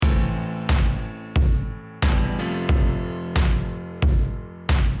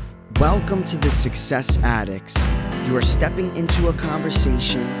Welcome to the Success Addicts. You are stepping into a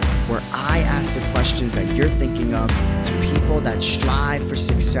conversation where I ask the questions that you're thinking of to people that strive for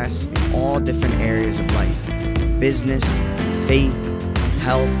success in all different areas of life: business, faith,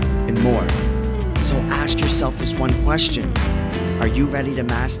 health, and more. So ask yourself this one question: are you ready to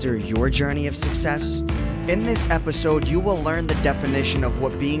master your journey of success? In this episode, you will learn the definition of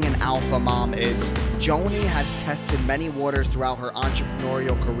what being an alpha mom is. Joni has tested many waters throughout her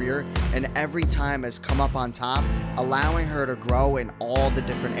entrepreneurial career, and every time has come up on top, allowing her to grow in all the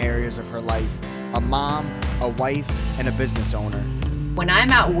different areas of her life: a mom, a wife, and a business owner. When I'm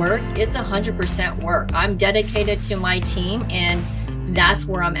at work, it's 100% work. I'm dedicated to my team, and that's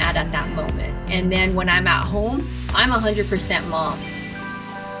where I'm at that moment. And then when I'm at home, I'm 100% mom.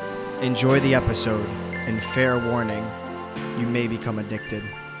 Enjoy the episode, and fair warning, you may become addicted.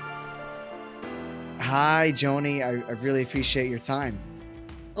 Hi, Joni. I really appreciate your time.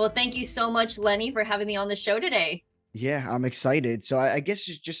 Well, thank you so much, Lenny, for having me on the show today. Yeah, I'm excited. So I guess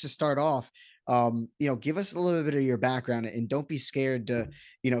just to start off, give us a little bit of your background, and don't be scared to,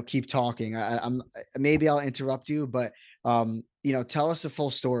 keep talking. Maybe I'll interrupt you, but tell us a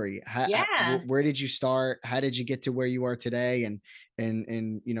full story. Yeah. Where did you start? How did you get to where you are today?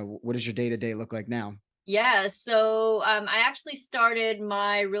 And what does your day-to-day look like now? Yeah. So I actually started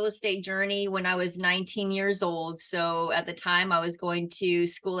my real estate journey when I was 19 years old. So at the time, I was going to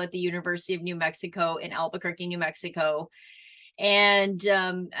school at the University of New Mexico in Albuquerque, New Mexico. And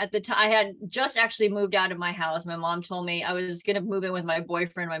at the time, I had just actually moved out of my house. My mom told me I was going to move in with my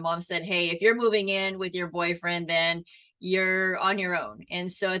boyfriend. My mom said, "Hey, if you're moving in with your boyfriend, then you're on your own."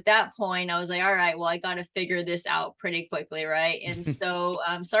 And so at that point, I was like, all right, well, I got to figure this out pretty quickly, right? And so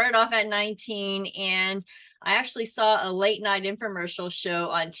started off at 19, and I actually saw a late night infomercial show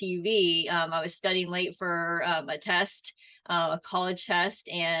on TV. I was studying late for a test, a college test,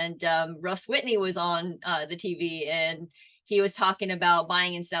 and Russ Whitney was on the TV, and he was talking about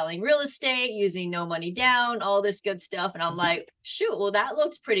buying and selling real estate, using no money down, all this good stuff. And I'm like, shoot, well, that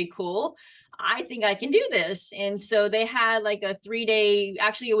looks pretty cool. I think I can do this. And so they had like a 3-day,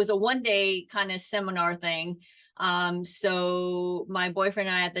 actually, it was a 1-day kind of seminar thing. So my boyfriend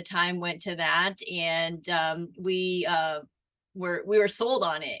and I at the time went to that, and we were sold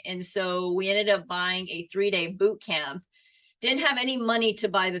on it. And so we ended up buying a 3-day boot camp. Didn't have any money to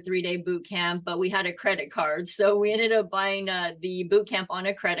buy the 3-day boot camp, but we had a credit card. So we ended up buying the boot camp on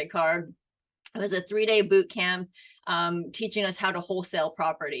a credit card. It was a 3-day boot camp teaching us how to wholesale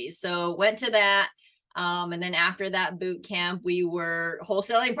properties. So went to that. And then after that boot camp, we were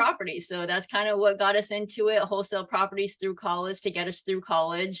wholesaling properties. So that's kind of what got us into it: wholesale properties through college to get us through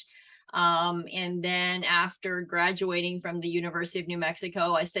college. And then after graduating from the University of New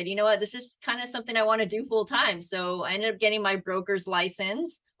Mexico, I said, you know what, this is kind of something I want to do full time. So I ended up getting my broker's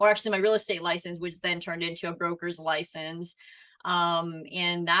license, or actually my real estate license, which then turned into a broker's license.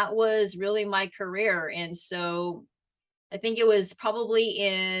 And that was really my career. And so I think it was probably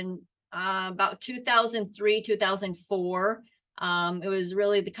in about 2003, 2004. It was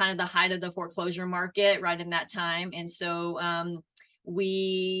really the kind of the height of the foreclosure market right in that time. And so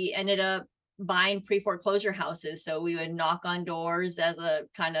we ended up buying pre-foreclosure houses. So we would knock on doors as a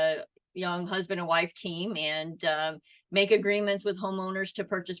kind of young husband and wife team, and make agreements with homeowners to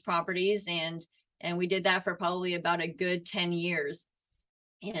purchase properties. And we did that for probably about a good 10 years.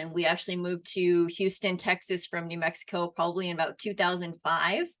 And we actually moved to Houston, Texas from New Mexico, probably in about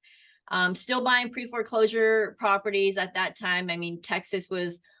 2005. Still buying pre-foreclosure properties at that time. I mean, Texas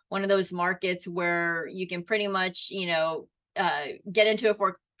was one of those markets where you can pretty much, get into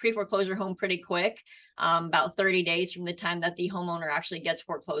a pre-foreclosure home pretty quick, about 30 days from the time that the homeowner actually gets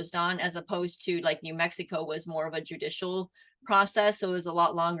foreclosed on, as opposed to like New Mexico was more of a judicial process. So it was a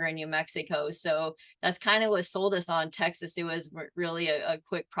lot longer in New Mexico. So that's kind of what sold us on Texas. It was really a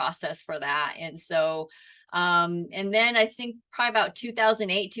quick process for that. And so and then I think probably about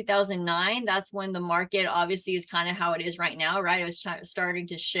 2008, 2009, that's when the market obviously is kind of how it is right now, right? It was starting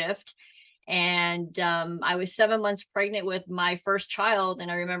to shift. And I was 7 months pregnant with my first child.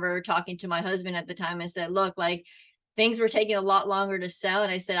 And I remember talking to my husband at the time and said, look, like things were taking a lot longer to sell.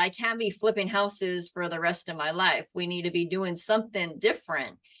 And I said, I can't be flipping houses for the rest of my life. We need to be doing something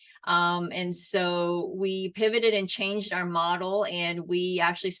different. And so we pivoted and changed our model, and we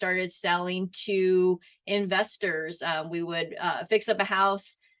actually started selling to investors. We would fix up a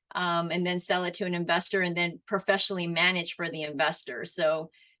house and then sell it to an investor, and then professionally manage for the investor. So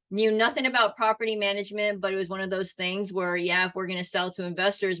knew nothing about property management, but it was one of those things where, yeah, if we're going to sell to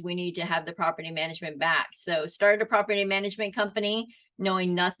investors, we need to have the property management back. So started a property management company,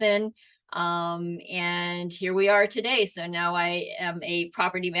 knowing nothing. And here we are today. So now I am a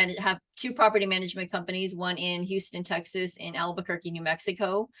have two property management companies, one in Houston, Texas, and Albuquerque, New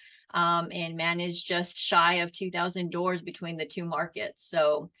Mexico, and manage just shy of 2,000 doors between the two markets.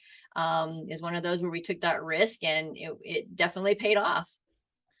 So is one of those where we took that risk, and it definitely paid off.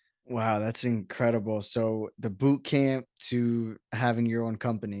 Wow, that's incredible. So the boot camp to having your own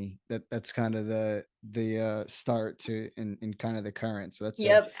company, that's kind of the start to in kind of the current. So that's a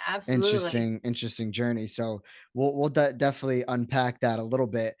Yep, absolutely. interesting journey. So we'll definitely unpack that a little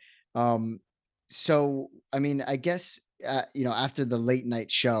bit. Um, so I mean, I guess after the late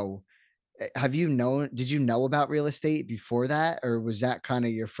night show, did you know about real estate before that, or was that kind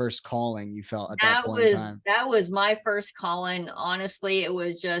of your first calling you felt at that point in time? That was my first calling. Honestly, it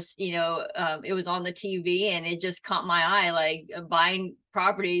was just, it was on the TV and it just caught my eye, like buying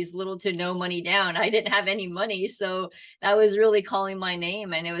properties, little to no money down. I didn't have any money, so that was really calling my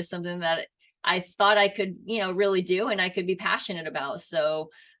name, and it was something that I thought I could, really do and I could be passionate about.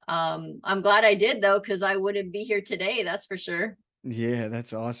 So I'm glad I did though, because I wouldn't be here today, that's for sure. Yeah,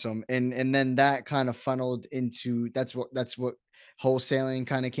 that's awesome. And then that kind of funneled into that's what wholesaling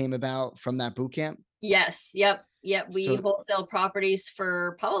kind of came about from that boot camp? Yes, yep, yep. We So wholesale properties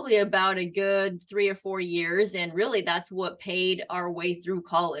for probably about a good 3 or 4 years, and really that's what paid our way through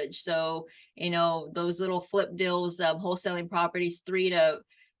college. So, those little flip deals, wholesaling properties, 3 to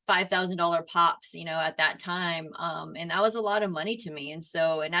 $5,000 pops, at that time, and that was a lot of money to me. And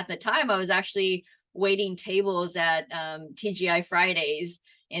at the time, I was actually waiting tables at TGI Fridays,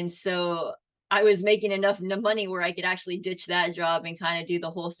 and so I was making enough money where I could actually ditch that job and kind of do the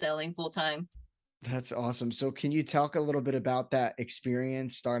wholesaling full time. that's awesome. So can you talk a little bit about that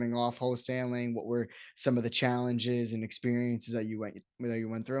experience starting off wholesaling? What were some of the challenges and experiences that you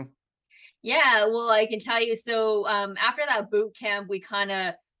went through? Yeah, well, I can tell you. So after that boot camp, we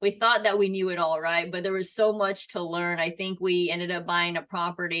thought that we knew it all, right? But there was so much to learn. I think we ended up buying a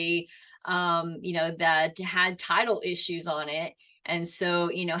property, that had title issues on it. And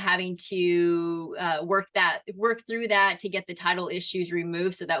so, having to work through that to get the title issues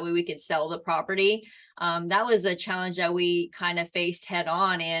removed so that way we could sell the property. That was a challenge that we kind of faced head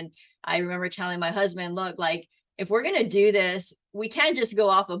on. And I remember telling my husband, look, like, if we're going to do this, we can't just go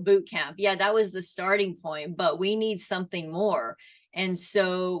off of boot camp. Yeah, that was the starting point, but we need something more. And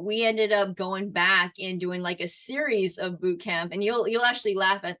so we ended up going back and doing like a series of boot camp. And you'll actually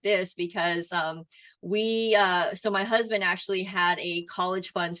laugh at this because we so my husband actually had a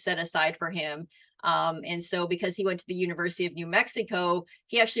college fund set aside for him. And so because he went to the University of New Mexico,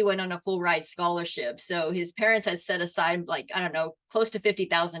 he actually went on a full ride scholarship. So his parents had set aside, like, I don't know, close to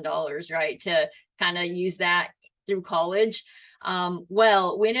 $50,000, right, to kind of use that through college.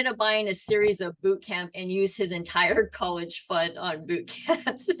 Well, we ended up buying a series of boot camp and use his entire college fund on boot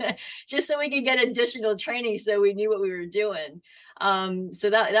camps just so we could get additional training so we knew what we were doing. So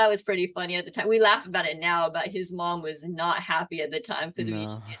that was pretty funny at the time. We laugh about it now, but his mom was not happy at the time because we used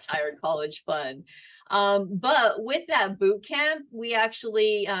No. the entire college fund. But with that boot camp, we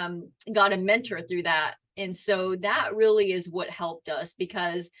actually got a mentor through that. And so that really is what helped us,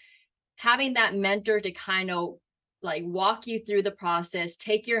 because having that mentor to kind of like walk you through the process,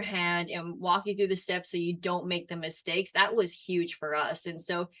 take your hand and walk you through the steps so you don't make the mistakes, that was huge for us. And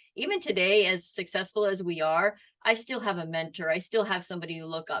so even today, as successful as we are, I still have a mentor. I still have somebody to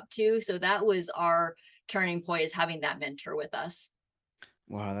look up to. So that was our turning point, is having that mentor with us.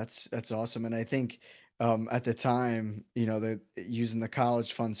 Wow, that's awesome, and I think, at the time, the using the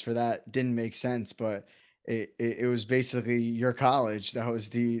college funds for that didn't make sense, but it was basically your college. That was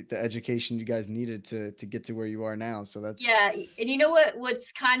the education you guys needed to get to where you are now, so that's Yeah, and you know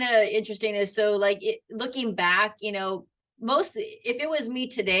what's kind of interesting is, so like looking back, most if it was me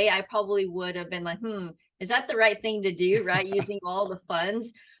today, I probably would have been like, is that the right thing to do, right? Using all the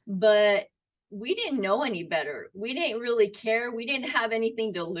funds. But we didn't know any better. We didn't really care. We didn't have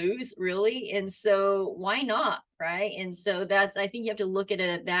anything to lose, really. And so why not? Right. And so that's, I think you have to look at it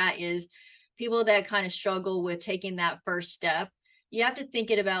at that, is people that kind of struggle with taking that first step. You have to think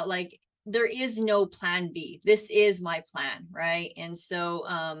it about like, there is no plan B. This is my plan, right? And so,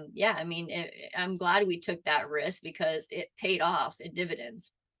 yeah, I mean, I'm glad we took that risk because it paid off in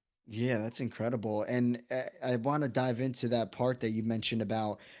dividends. Yeah, that's incredible. And I want to dive into that part that you mentioned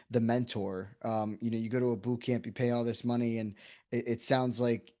about the mentor. You go to a boot camp, you pay all this money, and it sounds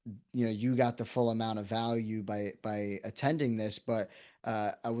like you got the full amount of value by attending this. But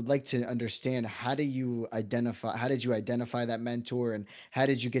I would like to understand, how did you identify that mentor, and how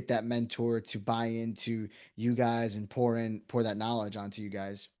did you get that mentor to buy into you guys and pour that knowledge onto you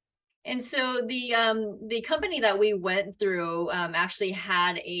guys? And so the company that we went through actually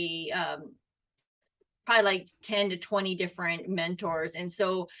had a probably like 10 to 20 different mentors. And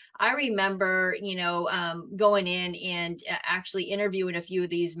so I remember, going in and actually interviewing a few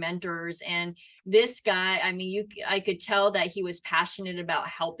of these mentors. And this guy, I mean, I could tell that he was passionate about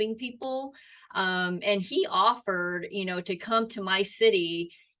helping people. And he offered, to come to my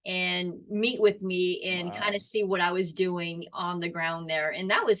city and meet with me and kind of Wow. see what I was doing on the ground there.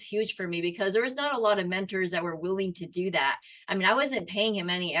 And that was huge for me because there was not a lot of mentors that were willing to do that. I mean, I wasn't paying him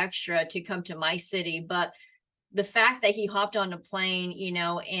any extra to come to my city, but the fact that he hopped on a plane,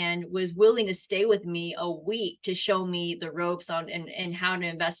 and was willing to stay with me a week to show me the ropes on and how to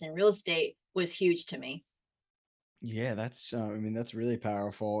invest in real estate was huge to me. Yeah, that's I mean that's really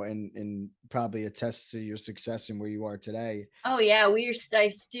powerful and probably attests to your success and where you are today. Oh yeah, I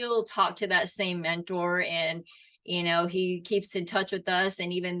still talk to that same mentor, and he keeps in touch with us,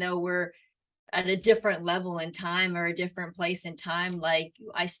 and even though we're at a different level in time or a different place in time, like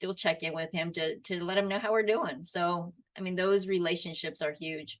I still check in with him to let him know how we're doing. So I mean, those relationships are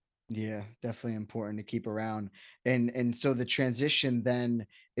huge. Yeah, definitely important to keep around. And so the transition then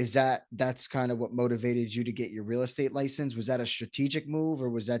is that's kind of what motivated you to get your real estate license? Was that a strategic move or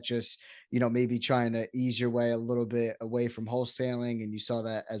was that just, maybe trying to ease your way a little bit away from wholesaling and you saw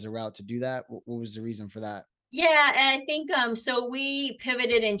that as a route to do that? What was the reason for that? Yeah, and I think so we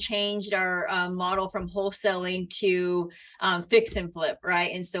pivoted and changed our model from wholesaling to fix and flip,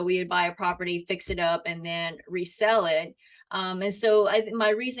 right? And so we would buy a property, fix it up, and then resell it. And so my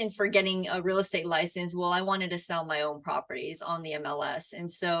reason for getting a real estate license, well, I wanted to sell my own properties on the MLS, and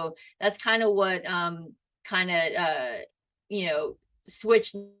so that's kind of what kind of you know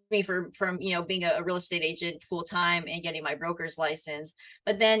switched me from being a real estate agent full time and getting my broker's license.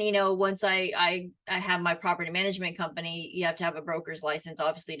 But then, once I have my property management company, you have to have a broker's license,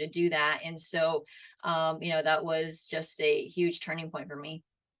 obviously, to do that. And so, that was just a huge turning point for me.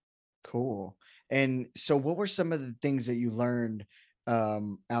 Cool. And so what were some of the things that you learned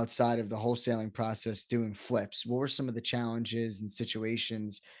outside of the wholesaling process doing flips? What were some of the challenges and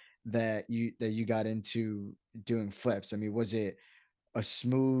situations that you got into doing flips? I mean, was it a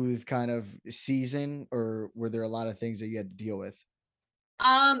smooth kind of season or were there a lot of things that you had to deal with?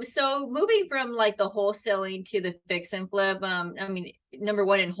 So moving from like the wholesaling to the fix and flip, I mean, number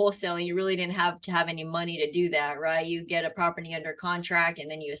one, in wholesaling, you really didn't have to have any money to do that, right? You get a property under contract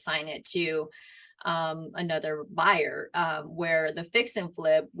and then you assign it to another buyer. Where the fix and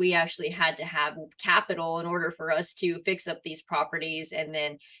flip, we actually had to have capital in order for us to fix up these properties and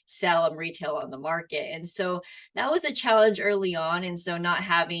then sell them retail on the market. And so that was a challenge early on. And so not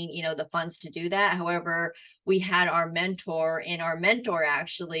having, the funds to do that. However, we had our mentor, and our mentor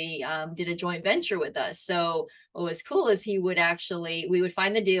actually did a joint venture with us. So what was cool is we would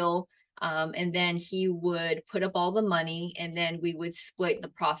find the deal, and then he would put up all the money and then we would split the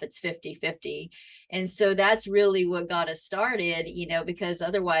profits 50-50. And so that's really what got us started, because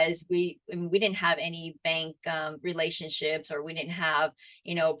otherwise we didn't have any bank relationships, or we didn't have,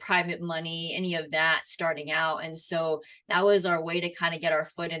 private money, any of that starting out. And so that was our way to kind of get our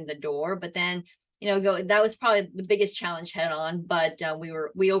foot in the door. But then, that was probably the biggest challenge head on, but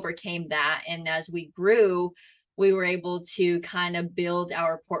we overcame that. And as we grew, we were able to kind of build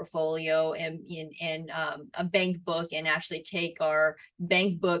our portfolio and in a bank book, and actually take our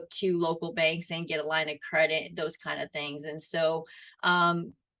bank book to local banks and get a line of credit, those kind of things. And so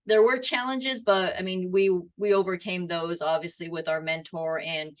there were challenges, but I mean, we overcame those obviously with our mentor,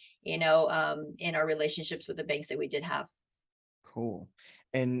 and in our relationships with the banks that we did have. Cool.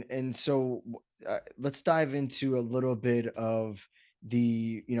 And so let's dive into a little bit of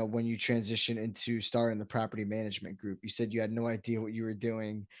when you transition into starting the property management group. You said you had no idea what you were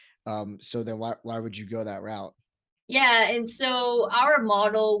doing. So then why would you go that route? Yeah, and so our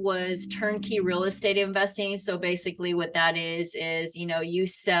model was turnkey real estate investing. So basically what that is, you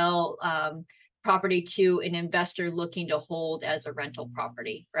sell property to an investor looking to hold as a rental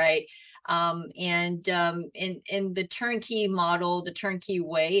property, right? And in the turnkey model, the turnkey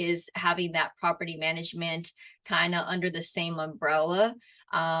way is having that property management kind of under the same umbrella.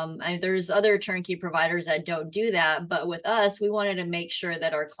 And there's other turnkey providers that don't do that, but with us, we wanted to make sure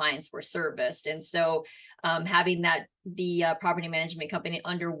that our clients were serviced. And so having the property management company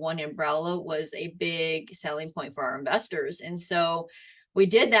under one umbrella was a big selling point for our investors. And so we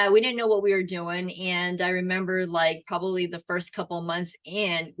did that. We didn't know what we were doing. And I remember, like, probably the first couple months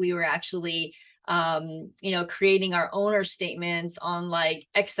in, we were actually creating our owner statements on like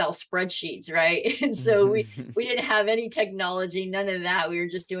Excel spreadsheets, right? And so we didn't have any technology, none of that. We were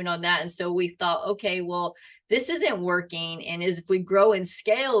just doing on that. And so we thought, okay, well, this isn't working. And if we grow and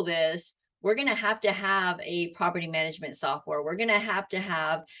scale this, we're going to have a property management software. We're going to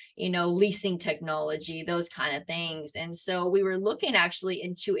have, leasing technology, those kind of things. And so we were looking actually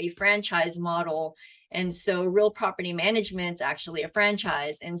into a franchise model. And so Real Property Management's actually a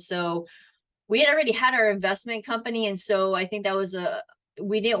franchise. And so we had already had our investment company. And so I think that was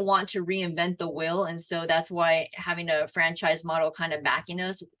we didn't want to reinvent the wheel. And so that's why having a franchise model kind of backing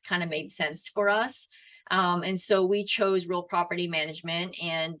us kind of made sense for us. And so we chose Real Property Management,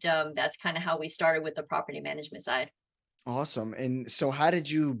 and that's kind of how we started with the property management side. Awesome. And so how did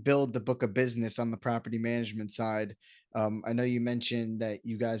you build the book of business on the property management side? I know you mentioned that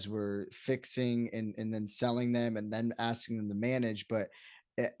you guys were fixing and then selling them and then asking them to manage, but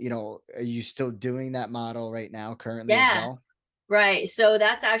are you still doing that model right now currently as Yeah. well? Right. So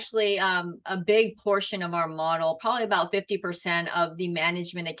that's actually a big portion of our model. Probably about 50% of the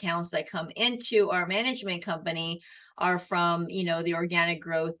management accounts that come into our management company are from, the organic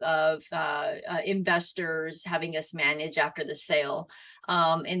growth of investors having us manage after the sale.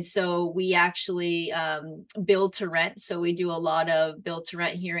 And so we actually build to rent. So we do a lot of build to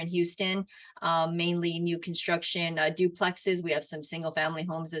rent here in Houston, mainly new construction duplexes. We have some single family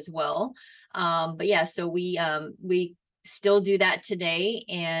homes as well. But yeah, so we still do that today,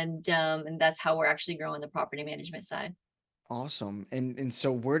 and that's how we're actually growing the property management side. Awesome. And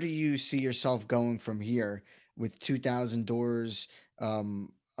so where do you see yourself going from here with 2,000 doors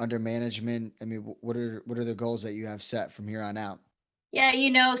under management? I mean, what are the goals that you have set from here on out?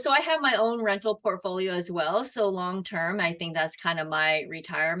 Yeah, so I have my own rental portfolio as well. So long term, I think that's kind of my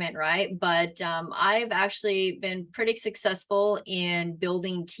retirement, right? But I've actually been pretty successful in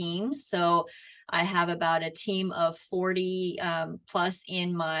building teams. So I have about a team of 40 plus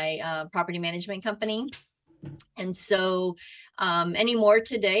in my property management company. And so anymore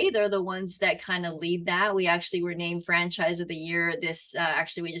today, they're the ones that kind of lead that. We actually were named Franchise of the Year.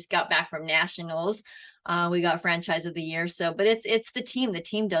 Actually, we just got back from nationals. We got Franchise of the Year. So, but it's the team. The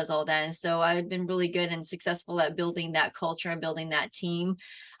team does all that. And so I've been really good and successful at building that culture and building that team.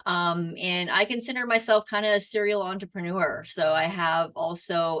 And I consider myself kind of a serial entrepreneur. So I have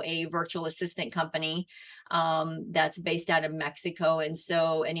also a virtual assistant company that's based out of Mexico. And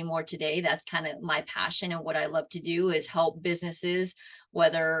so anymore today, that's kind of my passion. And what I love to do is help businesses,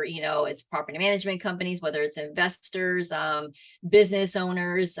 whether, it's property management companies, whether it's investors, business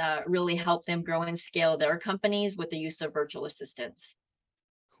owners, really help them grow and scale their companies with the use of virtual assistants.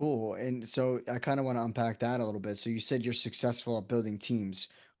 Cool. And so I kind of want to unpack that a little bit. So you said you're successful at building teams.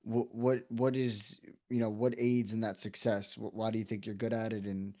 What is, what aids in that success? Why do you think you're good at it?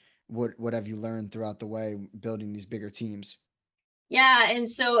 And what have you learned throughout the way building these bigger teams? Yeah, and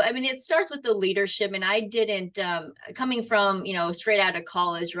so I mean it starts with the leadership, and I didn't coming from, straight out of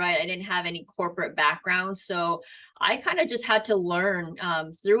college, right? I didn't have any corporate background, so I kind of just had to learn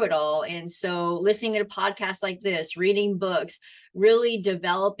through it all. And so listening to podcasts like this, reading books, really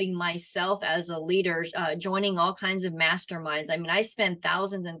developing myself as a leader, joining all kinds of masterminds. I mean, I spend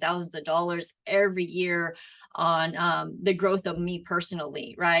thousands and thousands of dollars every year on the growth of me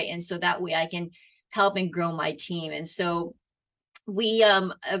personally, right? And so that way I can help and grow my team. And so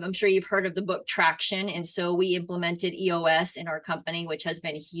I'm sure you've heard of the book Traction, and so we implemented EOS in our company, which has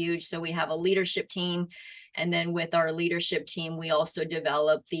been huge. So we have a leadership team, and then with our leadership team we also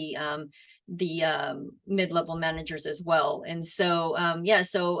develop the mid-level managers as well. And so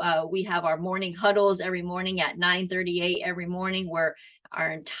we have our morning huddles every morning at 9:38 every morning, where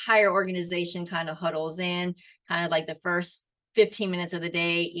our entire organization kind of huddles in, kind of like the first 15 minutes of the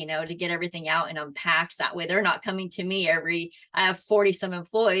day, to get everything out and unpacked. That way they're not coming to me I have 40 some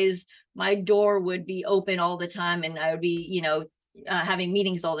employees. My door would be open all the time, and I would be, having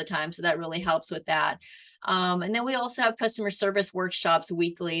meetings all the time. So that really helps with that. And then we also have customer service workshops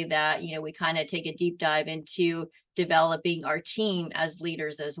weekly that, we kind of take a deep dive into developing our team as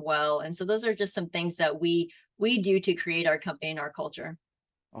leaders as well. And so those are just some things that we do to create our company and our culture.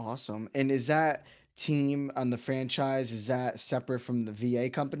 Awesome. And is that team on the franchise, is that separate from the VA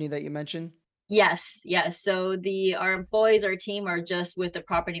company that you mentioned? Yes, yes. So our employees, our team are just with the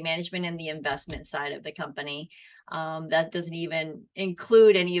property management and the investment side of the company. That doesn't even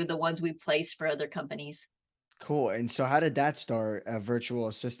include any of the ones we place for other companies. Cool. And so how did that start, a virtual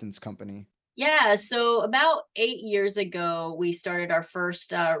assistance company? Yeah, so about 8 years ago, we started our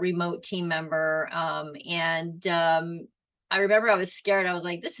first remote team member. And I remember I was scared. I was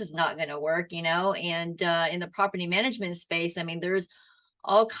like, this is not going to work, And in the property management space, I mean, there's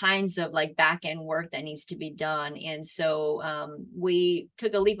all kinds of like back end work that needs to be done. And so we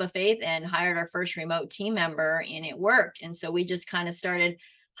took a leap of faith and hired our first remote team member, and it worked. And so we just kind of started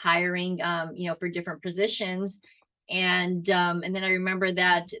hiring, for different positions. And then I remember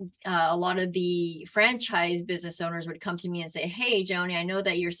that a lot of the franchise business owners would come to me and say, "Hey, Joni, I know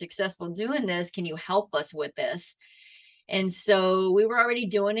that you're successful doing this. Can you help us with this?" And so we were already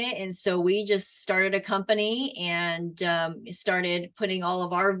doing it. And so we just started a company and started putting all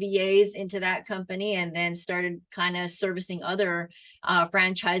of our VAs into that company, and then started kind of servicing other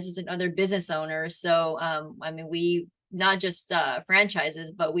franchises and other business owners. So, we not just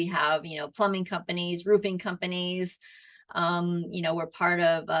franchises, but we have, plumbing companies, roofing companies. We're part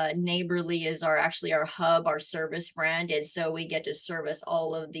of Neighborly is actually our hub, our service brand. And so we get to service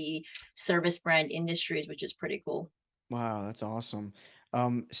all of the service brand industries, which is pretty cool. Wow, that's awesome.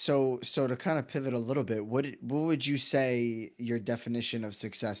 So to kind of pivot a little bit, what would you say your definition of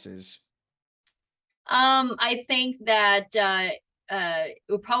success is? I think that it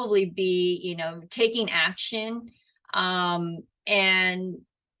would probably be, taking action, and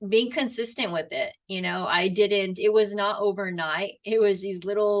being consistent with it. It was not overnight. It was these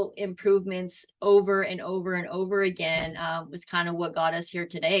little improvements over and over and over again, was kind of what got us here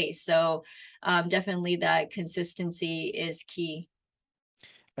today. So definitely that consistency is key.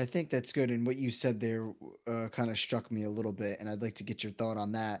 I think that's good. And what you said there kind of struck me a little bit, and I'd like to get your thought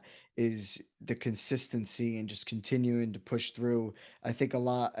on that. Is the consistency and just continuing to push through. I think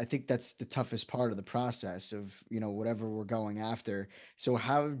that's the toughest part of the process of, whatever we're going after. So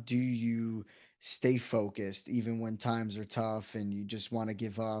how do you stay focused even when times are tough and you just want to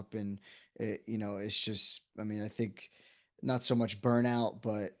give up? And it's just, I mean, I think not so much burnout,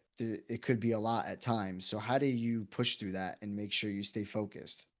 but it could be a lot at times. So how do you push through that and make sure you stay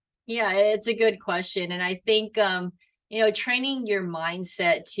focused? Yeah, it's a good question. And I think, training your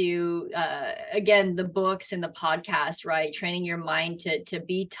mindset to, again, the books and the podcast, right? Training your mind to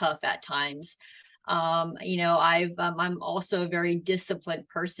be tough at times. I'm also a very disciplined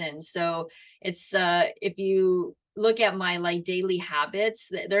person. So if you look at my like daily habits,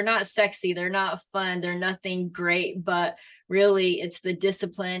 they're not sexy, they're not fun, they're nothing great, but really it's the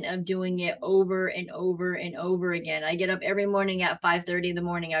discipline of doing it over and over and over again. I get up every morning at 5:30 in the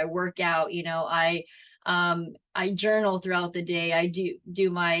morning. I work out, I journal throughout the day. I do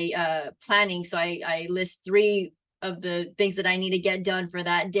my planning. So I list three of the things that I need to get done for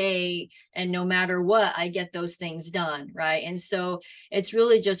that day. And no matter what, I get those things done. Right. And so it's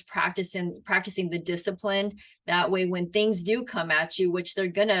really just practicing the discipline. That way, when things do come at you, which they're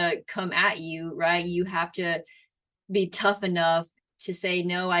gonna come at you, right? You have to be tough enough to say,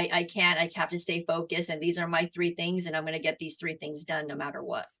 no, I can't. I have to stay focused. And these are my three things, and I'm going to get these three things done no matter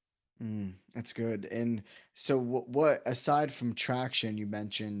what. That's good. And so, what aside from Traction, you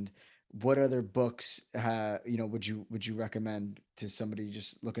mentioned, what other books, would you recommend to somebody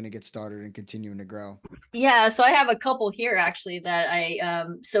just looking to get started and continuing to grow? Yeah, so I have a couple here actually that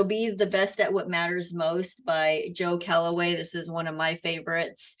so Be the Best at What Matters Most by Joe Calloway. This is one of my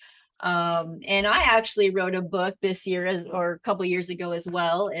favorites. And I actually wrote a book this year or a couple years ago as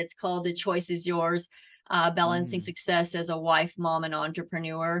well. It's called The Choice Is Yours, Balancing Mm, Success as a Wife, Mom, and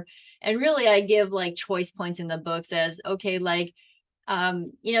Entrepreneur. And really I give like choice points in the books as, okay, like,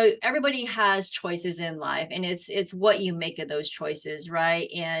 everybody has choices in life, and it's what you make of those choices, right?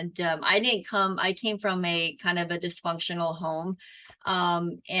 And I came from a kind of a dysfunctional home,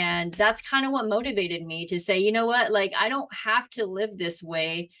 and that's kind of what motivated me to say, you know what, like I don't have to live this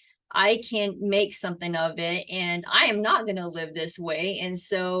way. I can make something of it, and I am not going to live this way. And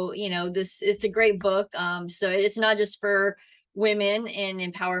so, this it's a great book. So it's not just for women and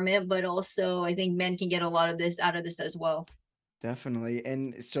empowerment, but also I think men can get a lot of this out of this as well. definitely.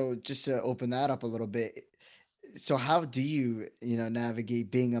 And so, just to open that up a little bit, so how do you,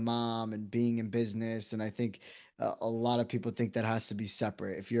 navigate being a mom and being in business? And I think a lot of people think that has to be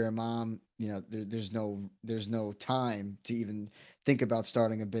separate. If you're a mom, there's no time to even think about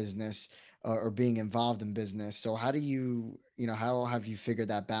starting a business, or being involved in business. So how do you, how have you figured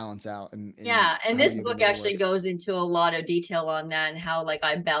that balance out, and Yeah, and how do this you book make it actually work? goes into a lot of detail on that and how like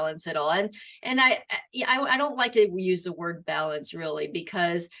I balance it all. And yeah, I don't like to use the word balance really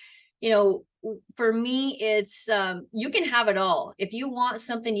because for me it's you can have it all. If you want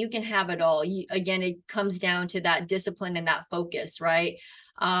something, you can have it all. Again, it comes down to that discipline and that focus, right?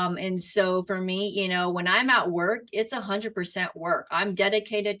 And so for me, when I'm at work, it's 100% work. I'm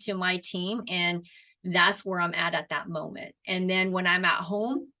dedicated to my team, and that's where I'm at that moment. And then when I'm at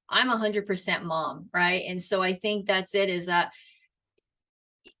home, I'm 100% mom, right? And so I think that's it, is that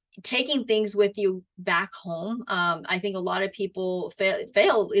taking things with you back home. I think a lot of people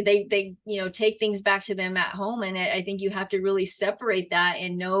fail. They take things back to them at home, and I think you have to really separate that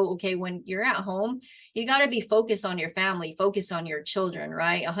and know, okay, when you're at home, you got to be focused on your family, focus on your children,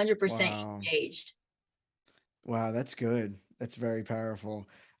 right? 100% Wow. engaged. Wow, that's good. That's very powerful.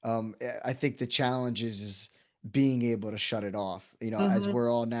 I think the challenge is being able to shut it off. As Hmm.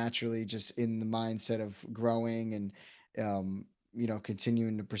 we're all naturally just in the mindset of growing and um,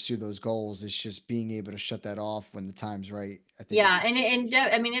 continuing to pursue those goals. It's just being able to shut that off when the time's right. I think is Yeah,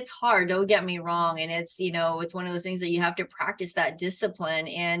 I mean, it's hard, don't get me wrong, and it's, it's one of those things that you have to practice that discipline.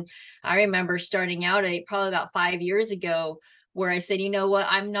 And I remember starting out probably about 5 years ago, where I said, you know what,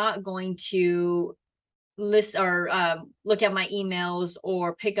 I'm not going to list or look at my emails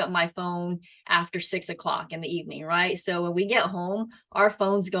or pick up my phone after 6 o'clock in the evening, right? So when we get home, our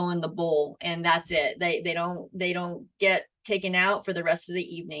phones go in the bowl, and that's it. They don't get taken out for the rest of the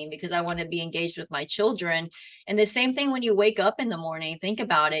evening, because I want to be engaged with my children. And the same thing when you wake up in the morning. Think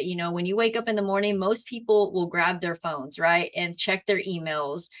about it. When you wake up in the morning, most people will grab their phones, right, and check their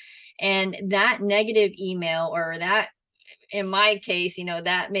emails. And that negative email, or that, in my case,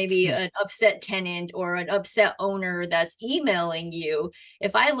 that maybe an upset tenant or an upset owner that's emailing you.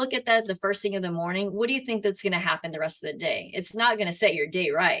 If I look at that the first thing in the morning, what do you think that's going to happen the rest of the day? It's not going to set your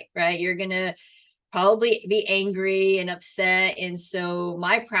day right, right? You're going to probably be angry and upset. And so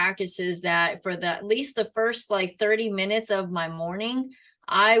my practice is that for at least the first like 30 minutes of my morning,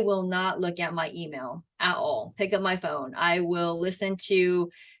 I will not look at my email at all. Pick up my phone. I will listen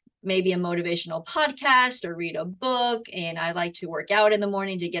to maybe a motivational podcast or read a book. And I like to work out in the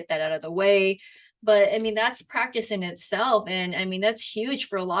morning to get that out of the way. But I mean, that's practice in itself. And I mean, that's huge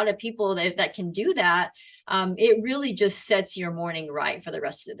for a lot of people that can do that. It really just sets your morning right for the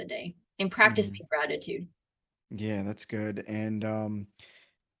rest of the day, and Mhm. practicing gratitude. Yeah, that's good. And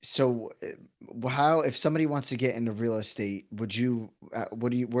so, how if somebody wants to get into real estate, would you?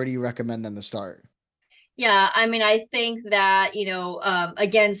 Where do you recommend them to start? Yeah, I mean, I think that,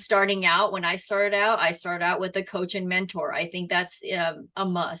 again, starting out, when I started out with a coach and mentor. I think that's a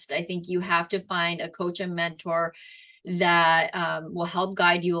must. I think you have to find a coach and mentor that will help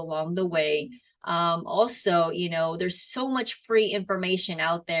guide you along the way. Also, there's so much free information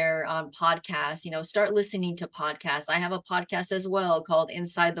out there on podcasts. Start listening to podcasts. I have a podcast as well called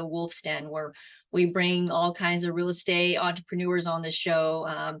Inside the Wolf's Den, where we bring all kinds of real estate entrepreneurs on the show,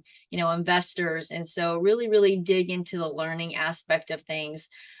 investors. And so really, really dig into the learning aspect of things,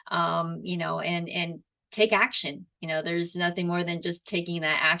 and take action. There's nothing more than just taking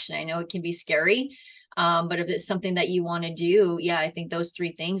that action. I know it can be scary, but if it's something that you want to do, yeah, I think those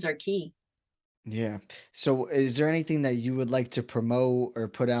three things are key. Yeah. So, is there anything that you would like to promote or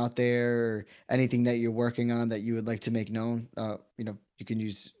put out there, or anything that you're working on that you would like to make known? You can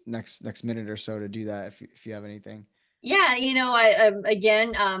use next minute or so to do that if you have anything. Yeah, I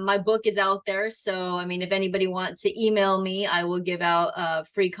again, my book is out there. So, I mean, if anybody wants to email me, I will give out a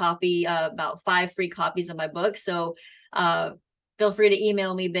free copy, about 5 free copies of my book. So, uh, feel free to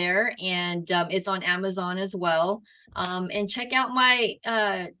email me there, and it's on Amazon as well. And check out my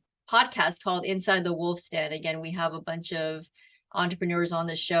podcast called Inside the Wolf's Den. Again, we have a bunch of entrepreneurs on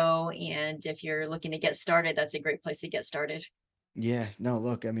the show, and if you're looking to get started, that's a great place to get started. Yeah, no,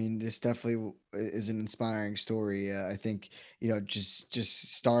 look, I mean, this definitely is an inspiring story. I think,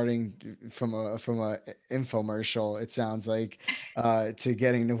 just starting from a infomercial, it sounds like, to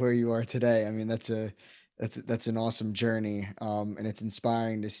getting to where you are today. I mean, that's an awesome journey. And it's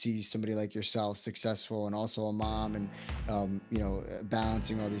inspiring to see somebody like yourself successful and also a mom and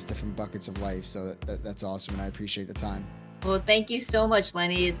balancing all these different buckets of life. So that's awesome, and I appreciate the time. Well, thank you so much,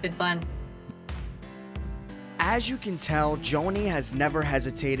 Lenny. It's been fun. As you can tell, Joni has never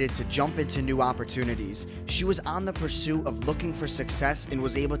hesitated to jump into new opportunities. She was on the pursuit of looking for success and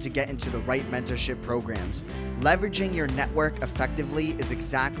was able to get into the right mentorship programs. Leveraging your network effectively is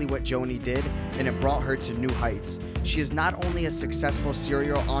exactly what Joni did, and it brought her to new heights. She is not only a successful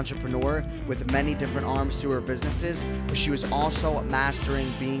serial entrepreneur with many different arms to her businesses, but she was also mastering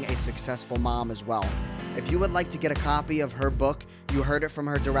being a successful mom as well. If you would like to get a copy of her book, you heard it from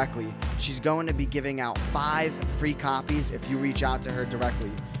her directly. She's going to be giving out 5 free copies if you reach out to her directly.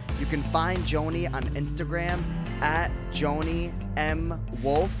 You can find Joni on Instagram at Joni M.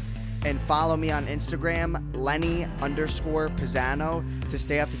 Wolf, and follow me on Instagram, Lenny_Pisano, to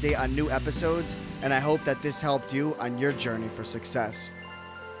stay up to date on new episodes. And I hope that this helped you on your journey for success.